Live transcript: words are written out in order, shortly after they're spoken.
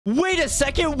Wait a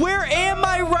second, where am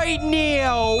I right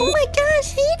now? Oh my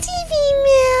gosh, hey TV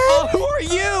man. Who are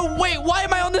you? Wait, why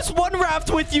am I on this One Raft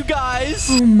with you guys?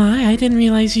 Oh my, I didn't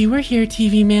realize you were here,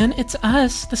 TV man. It's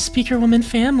us, the Speaker Woman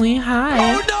family.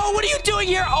 Hi. Oh no, what are you doing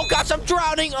here? Oh gosh, I'm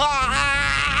drowning.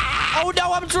 Oh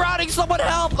no, I'm drowning. Someone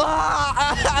help.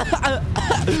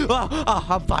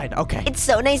 I'm fine. Okay. It's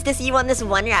so nice to see you on this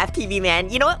One Raft, TV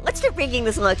man. You know what? Let's start breaking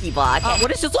this lucky block.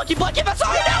 What is this lucky block? Give us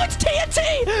all now. It's TNT.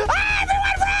 Everyone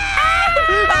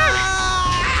run!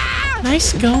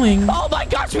 Nice going. Oh my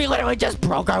gosh, we literally just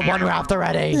broke our One Raft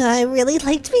already. I really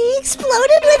liked being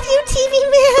exploded with you, TV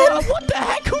man. What the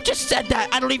heck? Who just said that?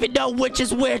 I don't even know which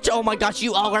is which. Oh my gosh,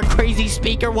 you all are crazy,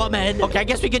 Speaker Woman. Okay, I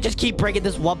guess we could just keep breaking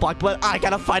this one block, but I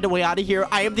gotta find a way out of here.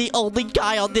 I am the only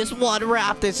guy on this One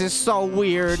Raft. This is so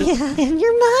weird. Yeah, and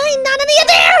you're mine, not any of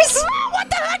theirs. What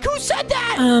the heck? Who said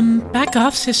that? Back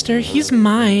off, sister. He's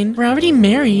mine. We're already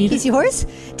married. He's yours?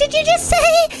 Did you just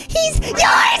say he's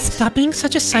yours? Stop being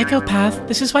such a psychopath.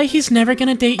 This is why he's never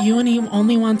gonna date you and he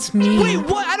only wants me. Wait,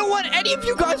 what? I don't want any of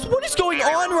you guys. What is going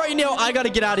on right now? I gotta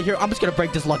get out of here. I'm just gonna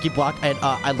break this lucky block, and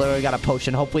I literally got a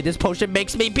potion. Hopefully this potion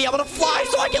makes me be able to fly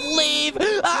so I can leave.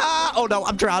 Oh no,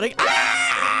 I'm drowning.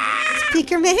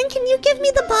 Speaker man, can you give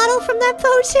me the bottle from that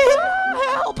potion?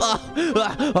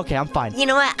 Help! Okay, I'm fine. You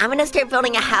know what? I'm gonna start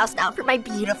building a house now for my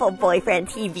beautiful boyfriend,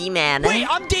 TV man. Wait,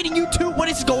 I'm dating you too. What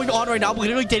is going on right now? I'm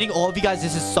literally dating all of you guys.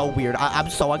 This is so weird. I'm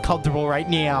so uncomfortable right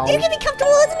now. You're gonna be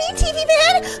comfortable with me, TV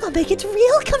man. I'll make it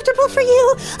real comfortable for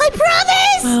you. I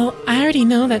promise. Well, I already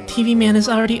know that TV man is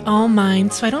already all mine,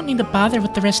 so I don't need to bother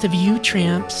with the rest of you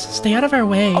tramps. Stay out of our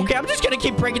way. Okay, I'm just gonna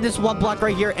keep breaking this one block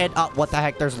right here, and what the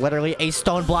heck? There's literally a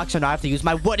stone block, so now I have to use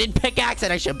my wooden pickaxe,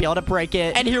 and I should be able to break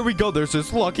it. And here we go. There's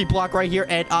this lucky block right here,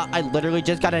 and I literally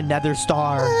just got a nether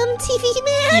star. TV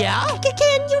man. Yeah?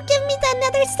 Can you give me that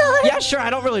nether star? Yeah, sure. I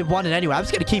don't really want it anyway. I'm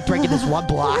just gonna keep breaking this one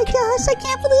block. Oh my gosh, I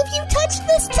can't believe you touched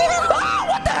this too.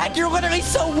 What the heck? You're literally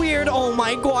so weird. Oh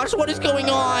my gosh, what is going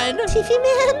on? TV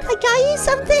man, I got you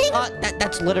something.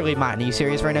 That's literally mine. Are you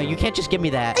serious right now? You can't just give me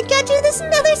that. I got you this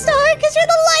nether star because you're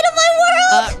the light of my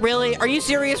world. Really? Are you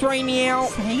serious right now?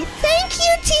 Say thank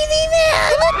you, TV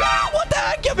man. What the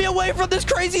heck? Get me away from this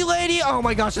crazy lady. Oh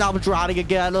my gosh, now I'm drowning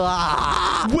again.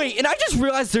 Wait, and I just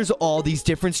realized there's all these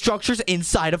different structures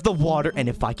inside of the water, and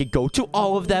if I could go to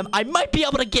all of them, I might be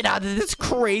able to get out of this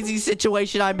crazy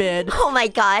situation I'm in. Oh my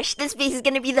gosh, this base is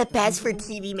gonna be the best for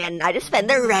TV man and I to spend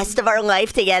the rest of our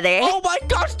life together. Oh my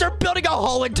gosh, they're building a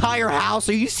whole entire house.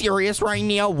 Are you serious right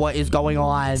now? What is going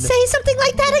on? Say something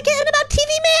like that again about TV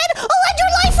man. I'll end your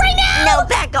life right now. No,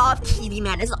 back off. TV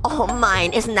man is all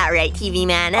mine. Isn't that right, TV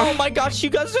man? Oh my gosh, you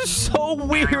guys are so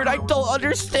weird. I don't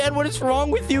understand what is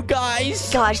wrong with you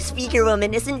guys. Gosh, Speaker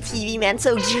Woman, isn't TV man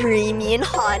so dreamy and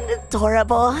hot and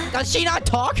adorable? Does she not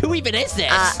talk? Who even is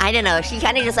this? I don't know. She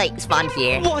kind of just like spawned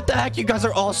here. What the heck? You guys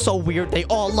are all so weird. They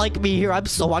all like me here. I'm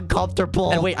so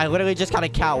uncomfortable. And wait, I literally just got a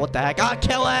cow. What the heck?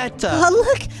 Kill it. Oh,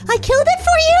 look. I killed it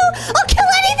for you. I'll kill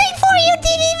anything for you,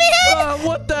 TV man.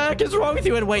 What the heck is wrong with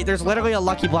you? And wait, there's literally a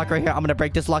lucky block right here. I'm gonna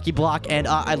break this lucky block, and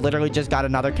I literally just got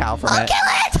another cow from I'll it. kill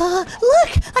it.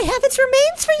 Look, I have its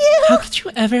remains for you. How could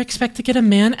you ever expect to get a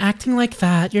man acting like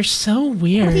that? You're so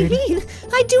weird. What do you mean?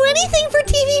 I'd do anything for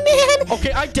TV man.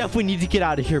 Okay, I definitely need to get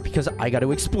out of here because I got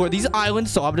to explore these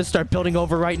islands, so I'm gonna start building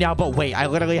over right now. But wait, I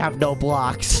literally have no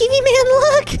blocks. TV man,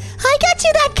 look. I got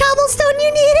you that cobblestone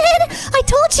you needed. I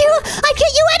told you I'd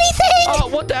get you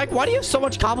anything. What the heck? Why do you have so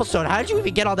much cobblestone? How did you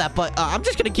even get all that? But I'm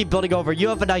just gonna keep building over. You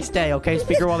have a nice day, okay,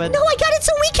 Speaker Woman? No, I got it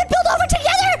so we can build over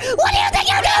together. What do you think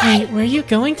you're doing? Wait, where are you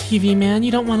going, TV man?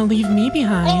 You don't want to leave me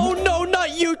behind. Oh no,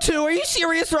 not you two. Are you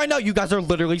serious right now? You guys are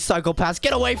literally psychopaths.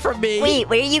 Get away from me. Wait,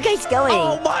 where are you guys going?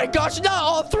 Oh my gosh, not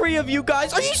all three of you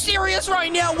guys. Are you serious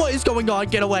right now? What is going on?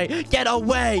 Get away. Get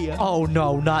away. Oh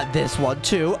no, not this one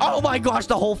too. Oh my gosh,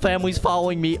 the whole family's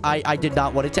following me. I did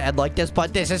not want it to end like this,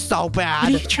 but this is so bad.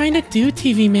 What are you trying to do,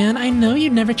 TV man? I know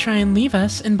you'd never try and leave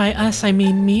us, and by us, I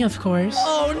mean me, of course.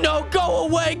 Oh no, go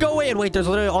away, go away. And wait, there's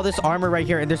literally all this armor right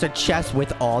here, and there's a chest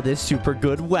with all this super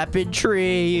good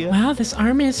weaponry. Wow, this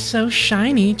armor is so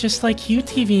shiny, just like you,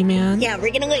 TV man. Yeah,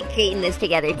 we're gonna look great in this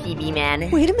together, TV man.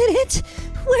 Wait a minute.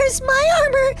 Where's my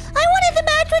armor? I wanted the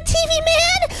match with TV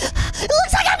man. It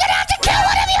looks like I'm gonna have to kill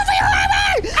one of you for your armor.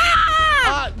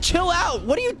 Chill out.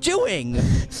 What are you doing?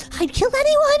 I'd kill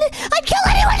anyone. I'd kill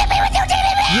anyone to be with you,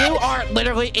 TV man. You are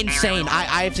literally insane.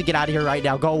 I have to get out of here right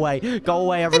now. Go away. Go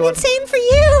away, I'm everyone. insane for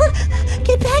you.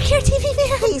 Get back here, TV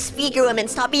man. Hey, Speaker Woman,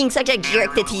 stop being such a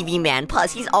jerk to TV Man.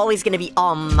 Plus, he's always gonna be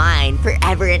all mine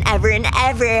forever and ever and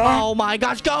ever. Oh my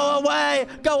gosh, go away!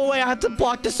 Go away, I have to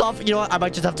block this off. You know what, I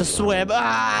might just have to swim.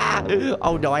 Ah!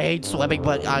 Oh no, I hate swimming,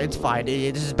 but it's fine.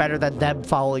 This is better than them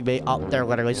following me. Oh, they're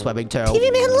literally swimming too.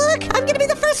 TV Man, look! I'm gonna be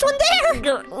the first one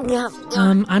there!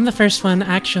 I'm the first one,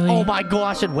 actually. Oh my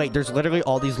gosh, and wait, there's literally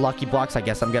all these lucky blocks. I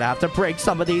guess I'm gonna have to break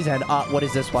some of these, and what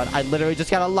is this one? I literally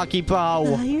just got a lucky bow.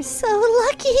 Oh, you're so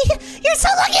lucky! You're so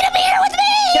lucky to be here with me!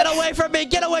 Get away from me!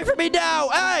 Get away from me now!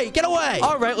 Hey, get away!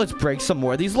 All right, let's break some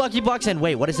more of these lucky blocks, and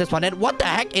wait, what is this one? And what the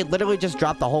heck? It literally just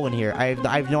dropped a hole in here. I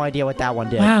have no idea what that one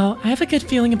did. Wow, I have a good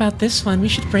feeling about this one. We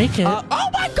should break it. Oh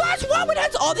my gosh, wow, it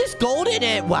has all this gold in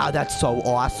it. Wow, that's so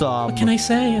awesome. What can I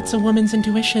say? It's a woman's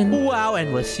intuition. Wow,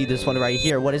 and let's see this one right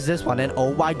here. What is this one? And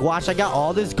oh my gosh, I got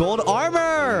all this gold armor.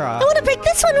 I want to break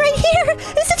this one right here!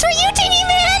 This is for you, TV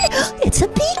Man! It's a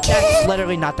beacon! That's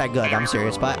literally not that good. I'm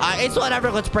serious, but it's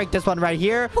whatever. Let's break this one right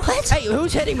here. What? Hey,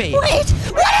 who's hitting me? Wait! What is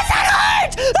that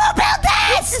heart? Who built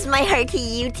this? This is my heart to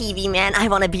you, TV Man. I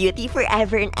want to be with you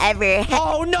forever and ever.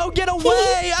 Oh no, get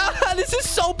away! This is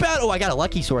so bad. Oh, I got a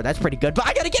lucky sword. That's pretty good, but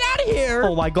I gotta get out of here.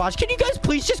 Oh my gosh, can you guys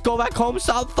please just go back home?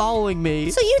 Stop following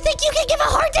me. So you think you can give a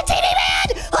heart to TV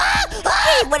Man?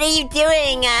 Hey, what are you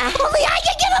doing? Only I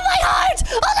can give him my heart!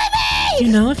 Only me!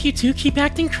 You know, if you two keep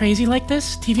acting crazy like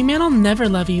this, TV Man will never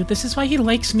love you. This is why he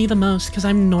likes me the most, because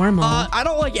I'm normal. I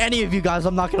don't like any of you guys.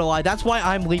 I'm not gonna lie. That's why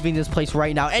I'm leaving this place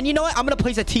right now. And you know what? I'm gonna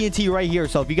place a TNT right here.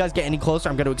 So if you guys get any closer,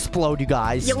 I'm gonna explode you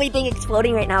guys. The only thing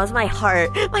exploding right now is my heart.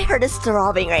 My heart is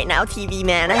throbbing right now, TV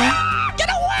Man. Get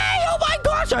away! Oh my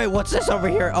gosh! All right, what's this over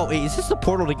here? Oh, wait, is this the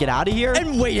portal to get out of here?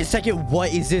 And wait a second,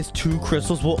 what is this? 2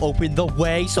 crystals will open the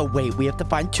way. So wait, we have to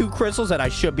find 2 crystals, and I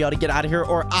should be able to get out of here,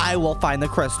 or I will find the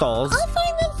crystals. I'll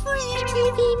find them for you,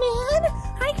 TV Man.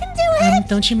 I can do it.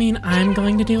 Don't you mean I'm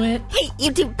going to do it? Hey,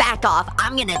 you two back off.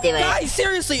 I'm gonna do it. Guys,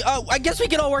 seriously, I guess we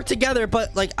can all work together,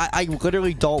 but like, I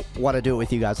literally don't want to do it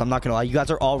with you guys. I'm not gonna lie. You guys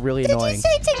are all really annoying. Did you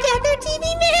say together,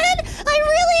 TV Man? I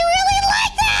really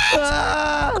like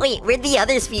that! Wait, where'd the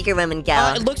other Speaker Woman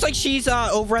go? It looks like she's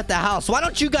over at the house. Why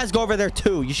don't you guys go over there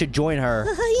too? You should join her.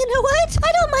 You know what?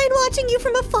 I don't mind watching you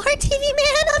from afar, TV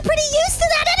Man. I'm pretty used to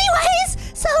that anyways.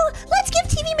 So, let's give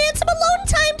TV Man some alone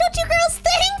time, don't you girls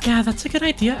think? Yeah, that's a good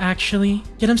idea, actually.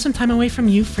 Get him some time away from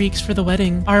you freaks for the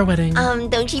wedding. Our wedding.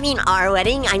 Don't you mean our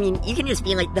wedding? I mean, you can just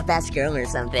be like the best girl or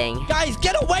something. Guys,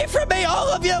 get away from me, all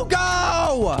of you,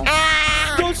 go!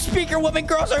 Those Speaker Woman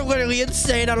girls are literally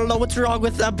insane. I don't know what's wrong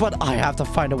with them, but I have to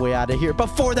find a way out of here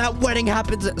before that wedding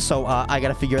happens. So, I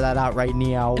gotta figure that out right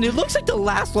now. And it looks like the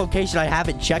last location I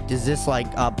haven't checked is this,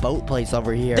 like, boat place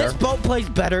over here. This boat place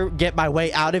better get my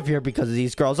way out of here because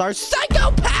these girls are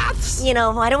psychopaths! You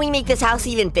know, why don't we make this house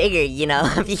even bigger, you know?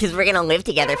 Because we're gonna live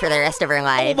together for the rest of our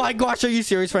life. Oh my gosh, are you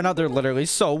serious right now? They're literally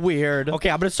so weird. Okay,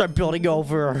 I'm gonna start building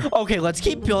over. Okay, let's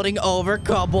keep building over.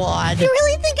 Come on. You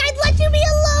really think I'd let you be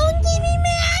alone, TV Man?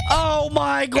 Oh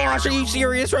my gosh, are you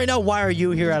serious right now? Why are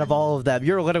you here out of all of them?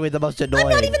 You're literally the most annoying.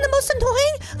 I'm not even the most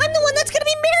annoying. I'm the one that's gonna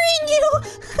be marrying you.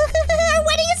 Our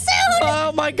wedding is soon.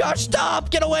 Oh my gosh, stop!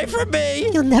 Get away from me!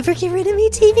 You'll never get rid of me,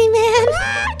 TV Man.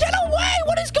 Get away!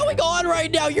 What is going on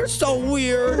right now? You're so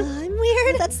weird. I'm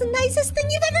weird. That's the nicest thing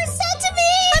you've ever said to me.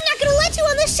 I'm not gonna let you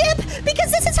on the ship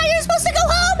because this is how you're supposed to go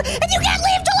home, and you can't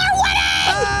leave till our wedding.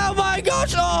 Oh my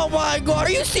gosh! Oh my god!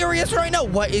 Are you serious right now?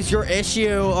 What is your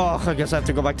issue? Oh, I guess I have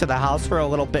to go back to the house for a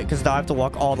little bit because now I have to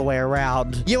walk all the way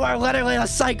around. You are literally a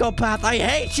psychopath. I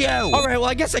hate you. All right, well,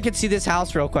 I guess I can see this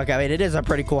house real quick. I mean, it is a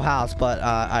pretty cool house, but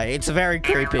it's very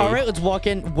creepy. All right, let's walk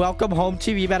in. Welcome home,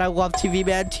 TV Man. I love TV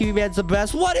Man. TV Man's the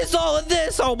best. What is all of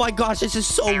this? Oh my gosh, this is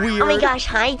so weird. Oh my gosh,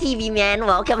 hi TV Man.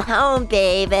 Welcome home,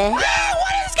 babe.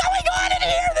 What is going on in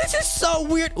here? This is so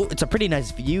weird. Ooh, it's a pretty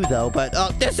nice view, though, but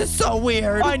this is so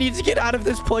weird. I need to get out of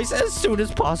this place as soon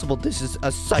as possible. This is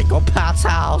a psychopath's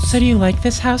house. So do you like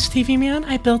this house, TV Man?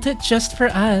 I built it just for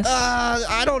us.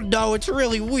 I don't know. It's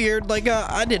really weird. Like,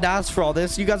 I didn't ask for all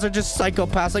this. You guys are just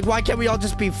psychopaths. Like, why can't we all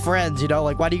just be friends, you know?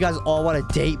 Like, why do you guys all want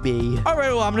to date me? All right,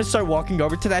 well, I'm going to start walking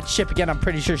over to that ship again. I'm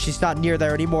pretty sure she's not near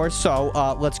there anymore, so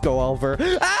let's go over.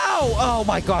 Ow! Oh,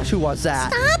 my gosh, who was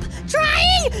that? Stop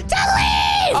trying to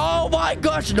leave! Oh, my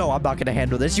gosh. No, I'm not going to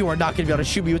handle this. You are not going to be able to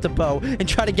shoot me with a bow and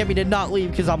try to get me to not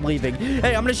leave because I'm leaving.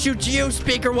 Hey, I'm going to shoot you,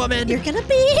 Speaker Woman. You're going to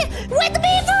be with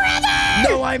me forever!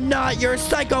 No, I'm not. You're a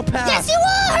psychopath. Yes, you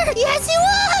are! Yes, you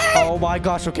are! Oh, my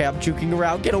gosh. Okay, I'm juking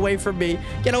around. Get away from me.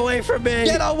 Get away from me.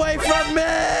 Get away from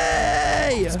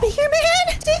me! Speaker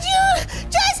Man, did you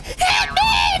just hit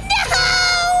me? No!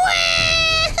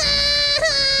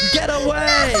 Get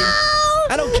away! No!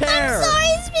 I don't care. I'm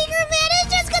sorry, Speaker Man.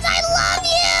 It's just because I love you.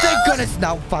 Thank goodness.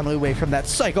 now I'm finally away from that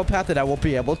psychopath, and I will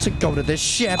be able to go to this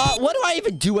ship. What do I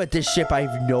even do at this ship? I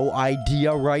have no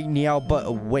idea right now,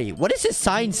 but wait, what does this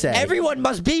sign say? Everyone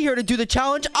must be here to do the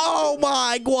challenge. Oh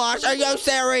my gosh, are you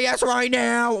serious right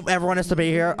now? Everyone has to be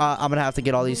here. I'm gonna have to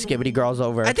get all these skibbity girls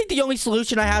over. I think the only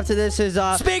solution I have to this is,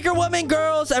 speaker woman,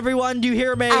 girls, everyone, do you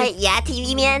hear me? Yeah,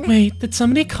 TV man. Wait, did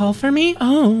somebody call for me?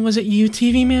 Oh, was it you,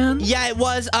 TV man? Yeah, it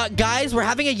was. Guys, we're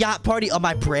having a yacht party on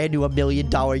my brand new $1 million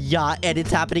yacht, and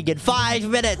it's happening in 5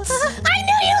 minutes. I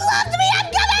knew you loved me. I'm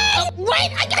coming.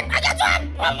 Wait, I got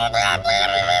one.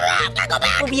 I gotta go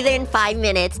back. We'll be there in 5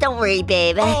 minutes. Don't worry,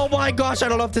 babe. Oh my gosh, I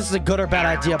don't know if this is a good or bad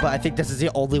idea, but I think this is the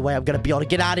only way I'm gonna be able to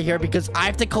get out of here because I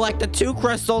have to collect the 2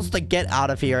 crystals to get out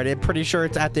of here, and I'm pretty sure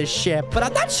it's at this ship. But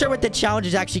I'm not sure what the challenge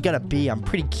is actually gonna be. I'm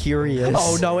pretty curious.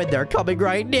 Oh no, and they're coming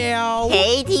right now.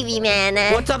 Hey, TV man.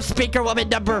 What's up, speaker woman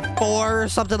number 4 or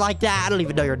something like that? I don't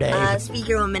even know your name.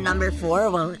 Speaker woman number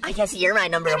 4. Well, I guess you're my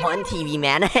number 1, TV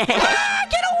man. Get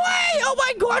away! Oh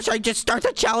my gosh, I just start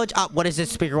the challenge. What is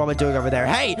this speaker woman doing over there?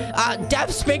 Hey,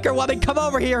 deaf speaker woman, come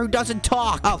over here who doesn't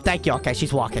talk. Oh, thank you. Okay,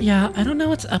 she's walking. Yeah, I don't know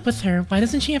what's up with her. Why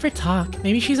doesn't she ever talk?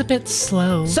 Maybe she's a bit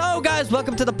slow. So, guys,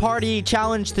 welcome to the party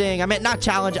challenge thing. I mean, not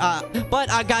challenge, but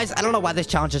guys, I don't know why this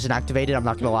challenge isn't activated. I'm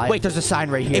not gonna lie. Wait, there's a sign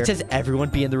right here. It says everyone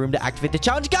be in the room to activate the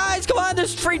challenge. Guys, come on,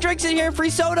 there's free drinks in here, free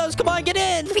sodas. Come on, get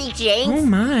in. Free drinks? Oh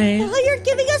my. Oh, you're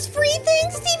giving us free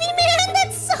things, TV man.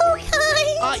 That's so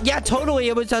kind. Yeah, totally.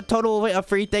 It was a a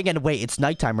free thing. And wait, it's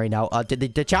nighttime right now.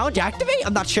 Did the challenge activate?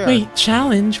 I'm not sure. Wait,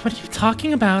 challenge? What are you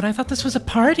talking about? I thought this was a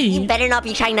party. You better not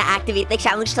be trying to activate the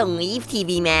challenge to leave,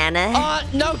 TV man.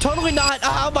 No, totally not.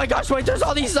 Oh my gosh, wait, there's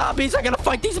all these zombies. I gotta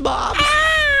fight these mobs.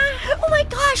 Oh my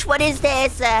gosh, what is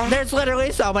this? There's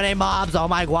literally so many mobs. Oh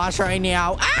my gosh, right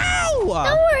now. Ow! Don't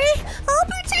worry, I'll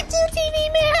protect you,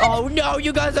 TV man. Oh no,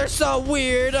 you guys are so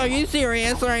weird. Are you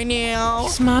serious right now?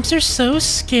 These mobs are so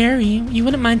scary. You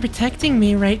wouldn't mind protecting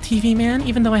me, right, TV man?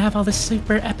 Even though I have all this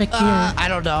super epic gear. I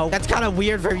don't know. That's kind of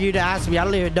weird for you to ask me. I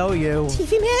don't even know you.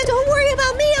 TV man, don't worry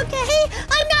about me, okay?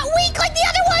 I'm not weak like the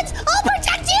other ones. I'll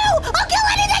protect you. I'll kill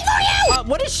anything for you.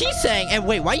 What is she saying? And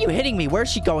wait, why are you hitting me?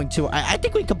 Where's she going to? I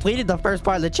think we completed the first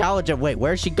part of the challenge. And wait,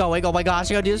 where's she going? Oh my gosh,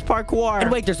 I gotta do this parkour.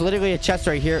 And wait, there's literally a chest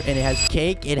right here, and it has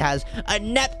cake. It has a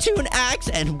Neptune axe,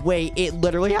 and wait, it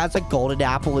literally has a golden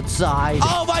apple inside.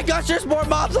 Oh my gosh, there's more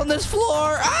mobs on this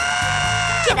floor.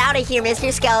 Ah! Get out of here,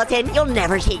 Mr. Skeleton. You'll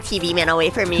never take TV man away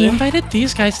from Who me. invited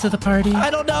these guys to the party? I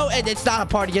don't know, and it's not a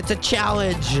party, it's a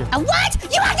challenge. What?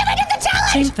 You activated the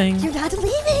challenge. Same thing. You're not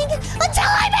leaving until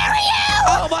I marry you.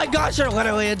 Oh my gosh, you're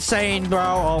literally insane, bro.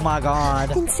 Oh my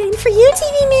god. Insane for you,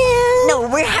 TV man. No,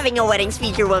 we're having a wedding,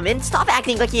 speaker woman. Stop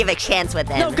acting like you have a chance with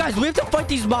them. No, guys, we have to fight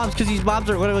these mobs because these mobs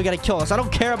are literally gonna kill us. I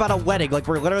don't care about a wedding. Like,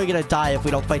 we're literally gonna die if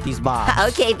we don't fight these mobs.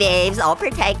 Okay, babes, I'll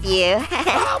protect you.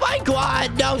 Oh my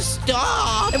god, no,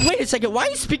 stop! And wait a second, why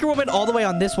is speaker woman all the way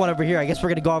on this one over here? I guess we're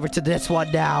gonna go over to this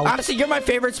one now. Honestly, you're my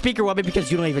favorite speaker woman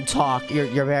because you don't even talk.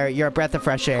 You're a breath of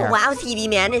fresh air. Wow, TV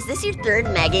man, is this your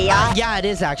 3rd mega yacht? Yeah, it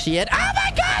is actually it. Oh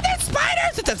my god, there's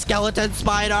spiders! It's a skeleton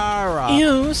spider!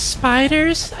 Ew,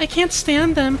 spiders? I can't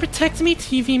stand them. Protect me,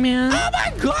 TV man. Oh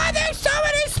my god, there's so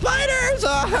many spiders!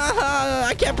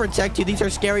 I can't protect you. These are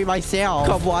scary myself.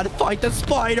 Come on, fight the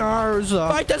spiders!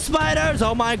 Fight the spiders!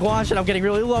 Oh my gosh, and I'm getting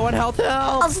really low on health.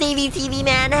 I'll save you, TV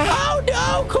man. Oh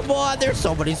no, come on. There's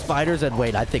so many spiders. And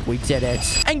wait, I think we did it.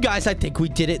 And guys, I think we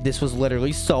did it. This was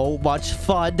literally so much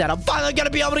fun that I'm finally gonna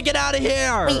be able to get out of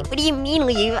here. Wait, what do you mean,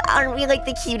 leave? Aren't we like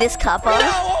the cutest couple? No,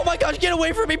 oh my gosh, get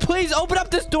away from me. Please open up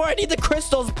this door. I need the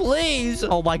crystals, please.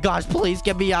 Oh my gosh, please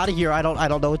get me out of here. I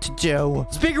don't know what to do.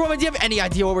 Speaker woman, do you have any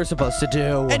idea what we're supposed to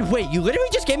do? And wait, you literally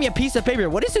just gave me a piece of paper.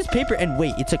 What is this paper? And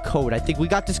wait, it's a code. I think we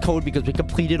got this code because we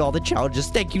completed all the challenges.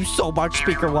 Thank you so much,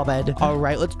 speaker woman. All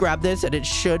right, let's grab this, and it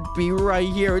should be right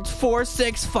here. It's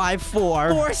 4654.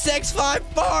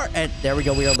 4654. And there we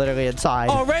go. We are literally inside.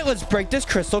 All right, let's break this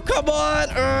crystal. Come on.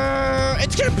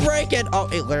 It's gonna break it. Oh,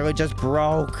 it literally just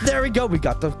broke. There we go. We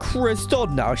got the crystal.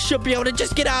 Now I should be able to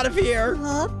just get out of here.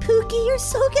 Oh, Pookie, you're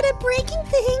so good at breaking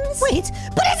things. Wait,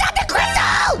 but it's not the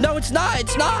crystal! No, it's not.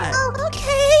 It's not. Oh,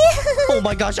 okay. Oh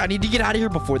my gosh, I need to get out of here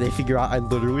before they figure out I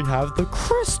literally have the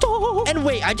crystal. And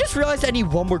wait, I just realized I need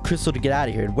one more crystal to get out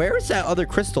of here. And where is that other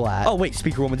crystal at? Oh, wait,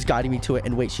 speaker woman's guiding me to it.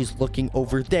 And wait, she's looking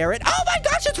over there. And oh my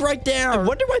gosh, it's right there. I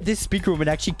wonder why this speaker woman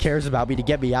actually cares about me to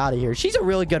get me out of here. She's a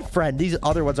really good friend. These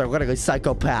other ones are literally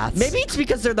psychopaths. Maybe it's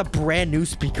because they're the brand new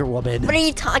speaker woman. What are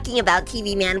you talking about,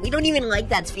 TV man? We don't even like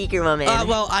that speaker woman.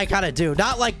 Well, I kind of do.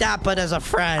 Not like that, but as a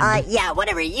friend. Yeah,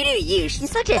 whatever. You do you.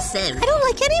 She's such a simp. I don't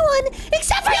like anyone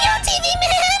except for you, TV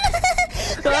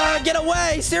man. Get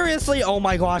away. Seriously. Oh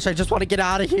my gosh, I just want to get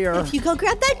out of here. If you go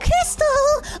grab that crystal,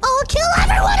 I'll kill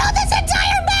everyone on this entire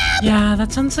Yeah,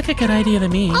 that sounds like a good idea to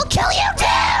me. I'll kill you too!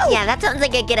 Yeah, that sounds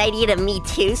like a good idea to me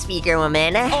too, Speaker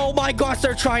Woman. Oh my gosh,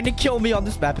 they're trying to kill me on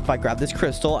this map. If I grab this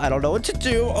crystal, I don't know what to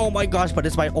do. Oh my gosh, but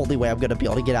it's my only way I'm gonna be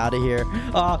able to get out of here.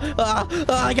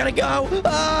 I gotta go. You're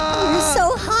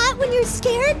so hot when you're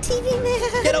scared, TV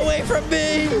man. Get away from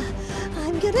me.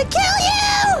 I'm gonna kill you!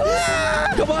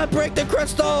 Come on, break the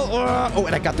crystal. Oh,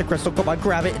 and I got the crystal. Come on,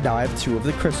 grab it. And now I have 2 of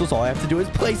the crystals. All I have to do is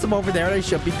place them over there, and I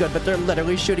should be good, but they're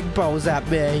literally shooting bows at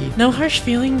me. No harsh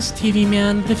feelings, TV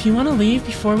man, but if you want to leave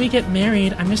before we get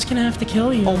married, I'm just gonna have to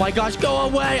kill you. Oh my gosh, go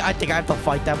away. I think I have to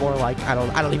fight them, or like, I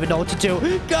don't even know what to do.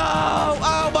 Go!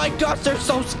 Oh my gosh, they're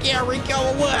so scary. Go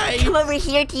away. Come over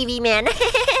here, TV man.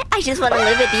 I just want to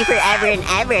live with you forever and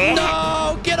ever.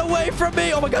 No, get away from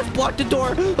me. Oh my gosh, block the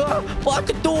door. Block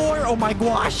the door. Oh my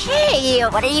gosh. Hey,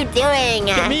 what are you doing?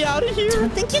 Get me out of here. I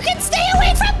think you can stay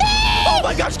away from me! Oh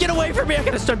my gosh, get away from me. I'm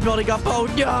gonna start building up. Oh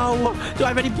no. Do I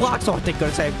have any blocks? Oh, thank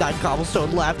goodness I have 9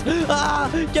 cobblestone left.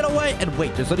 Get away. And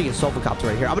wait, there's literally a silvercopter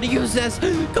right here. I'm gonna use this.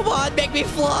 Come on, make me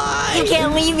fly. You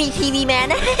can't leave me, TV man.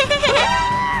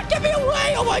 Get me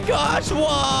away. Oh my gosh.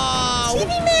 Whoa.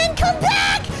 TV man, come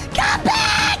back! Come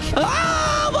back!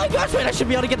 Oh my gosh, wait, I should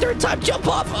be able to get there in time. Jump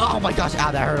off. Oh my gosh,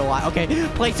 ow, that hurt a lot. Okay,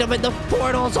 place them in the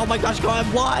portals. Oh my gosh, go on.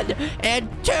 1 and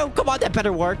 2. Come on, that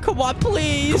better work. Come on,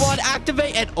 please. Come on,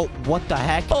 activate. And oh, what the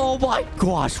heck? Oh my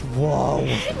gosh, whoa.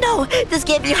 No, this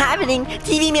can't be happening.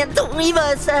 TV man, don't leave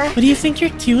us. What do you think you're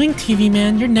doing, TV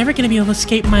man? You're never gonna be able to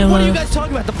escape my What love. are you guys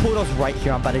talking about? The portal's right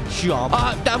here. I'm about to jump.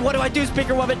 What do I do,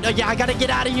 Speaker Woman? Yeah, I gotta get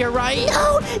out of here, right?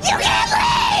 No, you can't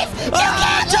leave! You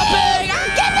can't jumping!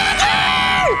 leave! Get back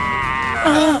here!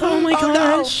 Oh my Oh, no.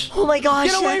 gosh. Oh my gosh.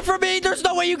 Get away from me! There's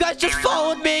no way you guys just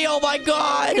followed me! Oh my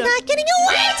god! You're not getting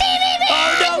away, TV man!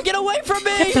 Oh no! Get away from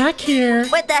me! Get back here.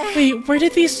 What the? Wait, where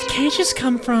did these cages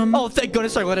come from? Oh, thank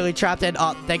goodness I'm literally trapped in.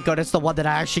 Thank goodness the one that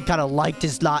I actually kind of liked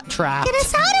is not trapped. Get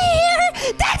us out of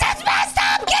here! This is messed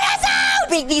up! Get us out!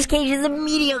 Break these cages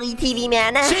immediately, TV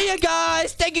man. See you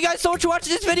guys! Thank you guys so much for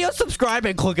watching this video. Subscribe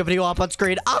and click a video up on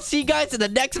screen. I'll see you guys in the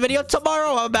next video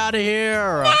tomorrow. I'm out of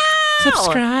here.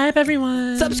 Subscribe,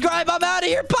 everyone. Subscribe, I'm out of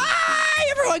here. Bye!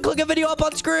 Everyone, click a video up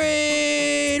on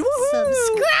screen. Woohoo!